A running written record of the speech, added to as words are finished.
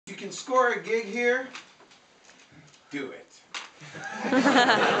can score a gig here, do it.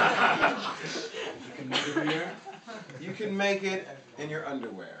 You can make it in your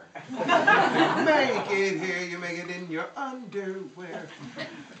underwear. Make it here, you make it in your underwear.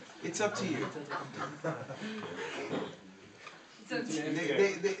 It's up to you.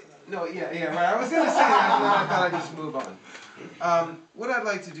 No, yeah, right. I was going to say that, and then I thought I'd just move on. What I'd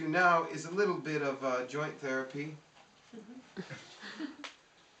like to do now is a little bit of joint therapy.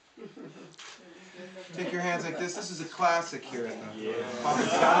 Take your hands like this. This is a classic here at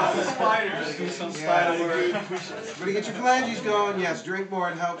the Spiders. Do some spider work. Everybody get your phalanges going. Yes, drink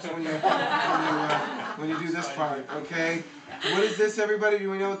more. It helps when you do this part. Okay. What is this, everybody? Do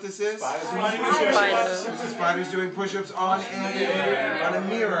we know what this is? Spiders. This is spiders doing push-ups on a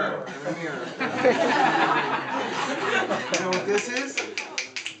mirror. You know what this is?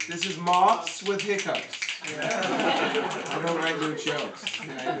 This is moths with hiccups. I don't write new jokes.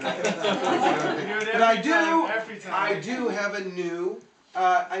 But I do have a new,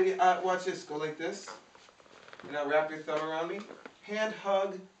 watch this, go like this. And now wrap your thumb around me. Hand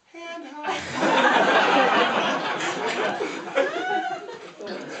hug, hand hug.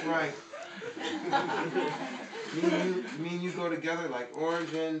 That's right. Me and you go together like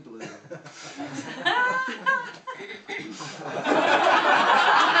orange and blue.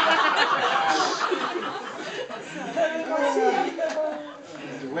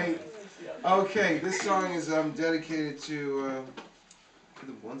 Wait. Okay, this song is dedicated to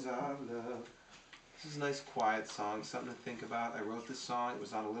the ones I love. This is a nice quiet song, something to think about. I wrote this song. It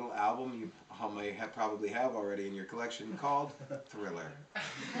was on a little album you may probably have already in your collection called Thriller. You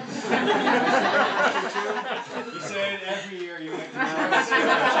say it every year. You make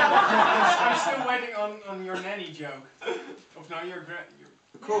I'm still waiting on your nanny joke. Of now your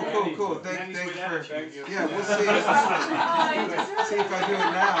Cool. Thanks for. Yeah, we'll see. See if I do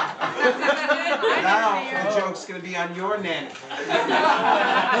it now. Now the joke's gonna be on your nanny.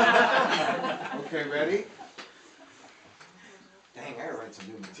 Okay, ready? Dang, I gotta write some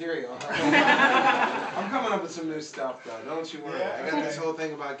new material. I'm coming up with some new stuff, though. Don't you worry. Yeah, I got this whole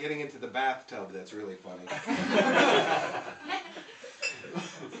thing about getting into the bathtub that's really funny.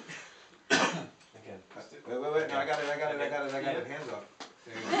 Wait. No, I got it. Hands up.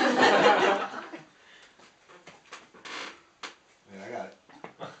 There you go. Yeah, I got it.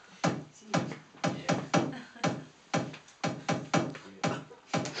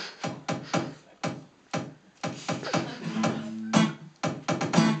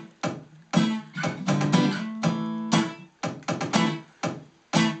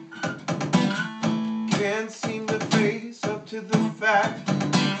 Can't seem to face up to the fact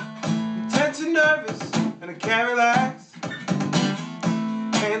I'm tense and nervous and I can't relax.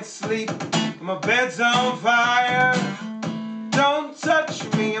 Can't sleep, my bed's on fire. Don't touch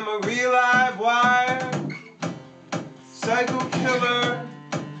me, I'm a real live wire. Psycho killer,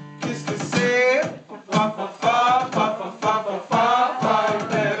 kiss to say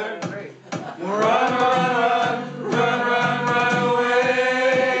better. Run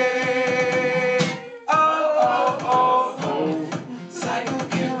away. Oh. Psycho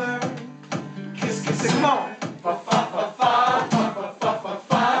killer, kiss, come on.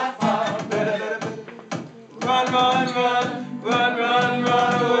 Run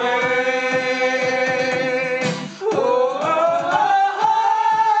away. Oh.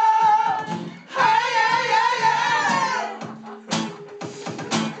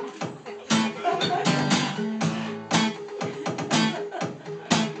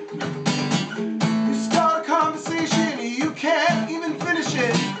 You start a conversation, you can't even finish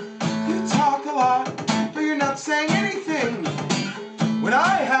it. You talk a lot, but you're not saying anything. When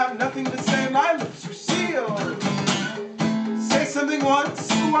I have nothing to say, my lips are sealed. Say something once,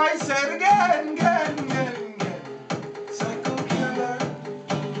 why say it again. Psycho killer,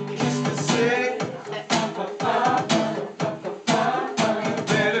 kiss to say. You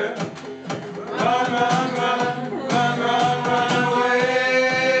better run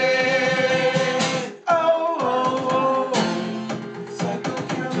away. Oh. Psycho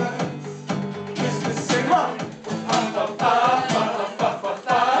killer, kiss to say. Come on.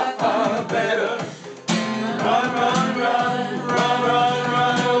 Better run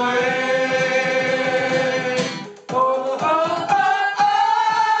away. Oh.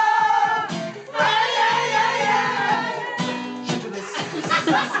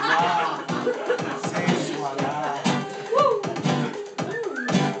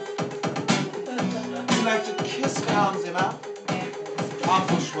 You like to kiss down the mouth?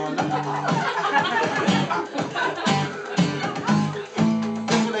 Bushwalla.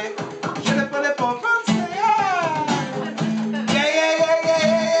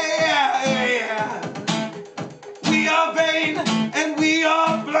 Yeah.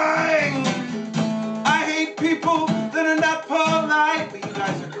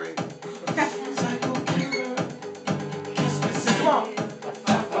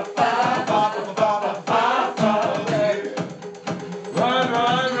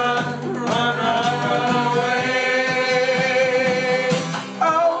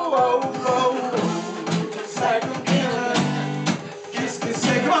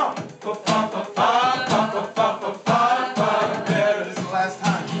 There it is the last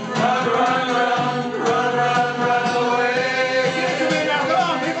time. Run, run, run, run, run, run away. Give it to me now, come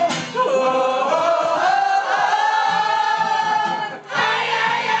on, people.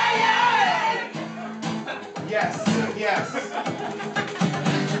 Yes, yes.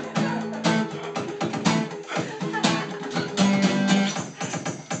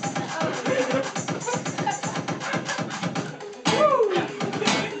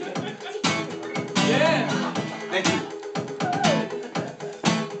 Yeah. Thank you.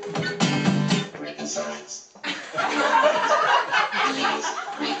 Breaking science.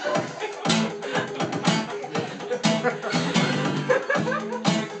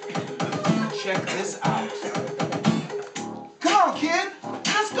 Check this out. Come on, kid.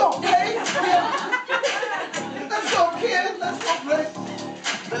 Let's go play. Let's go, kid. Let's go play.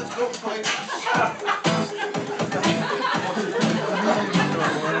 Let's go play.